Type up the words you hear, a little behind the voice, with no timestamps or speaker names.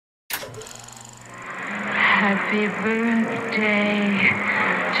Happy birthday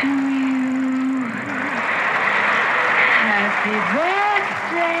to you. Happy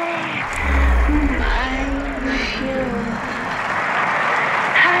birthday, my Michelle.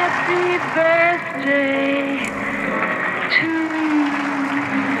 Happy birthday to you.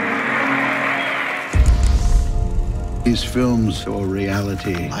 These films are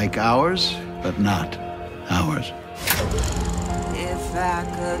reality like ours, but not ours. If I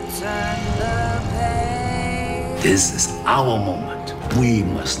could turn the page. This is our moment. We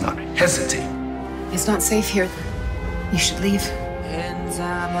must not hesitate. It's not safe here. You should leave. In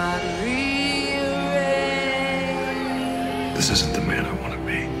time I'd rearrange. This isn't the man I want to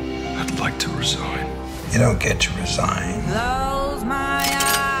be. I'd like to resign. You don't get to resign. Close my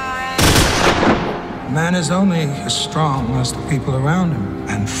eyes. Man is only as strong as the people around him,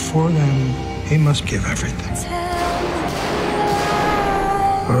 and for them, he must give everything.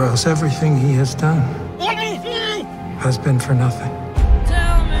 Or else everything he has done has been for nothing.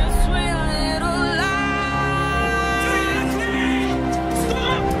 Tell me, sweet little lie.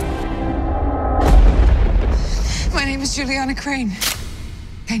 My name is Juliana Crane.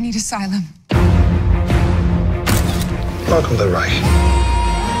 I need asylum. Welcome to the Reich.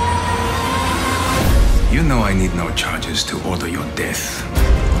 You know I need no charges to order your death.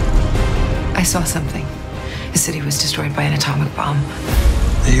 I saw something. The city was destroyed by an atomic bomb.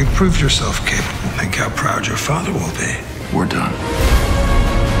 You proved yourself capable. Think how proud your father will be. We're done.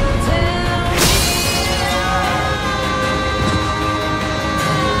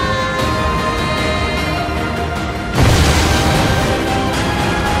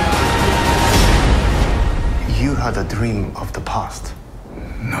 You had a dream of the past.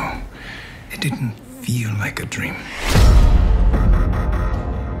 No, it didn't feel like a dream.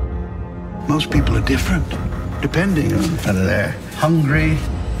 Most people are different, depending on whether they're hungry,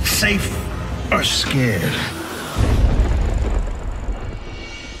 safe, or scared.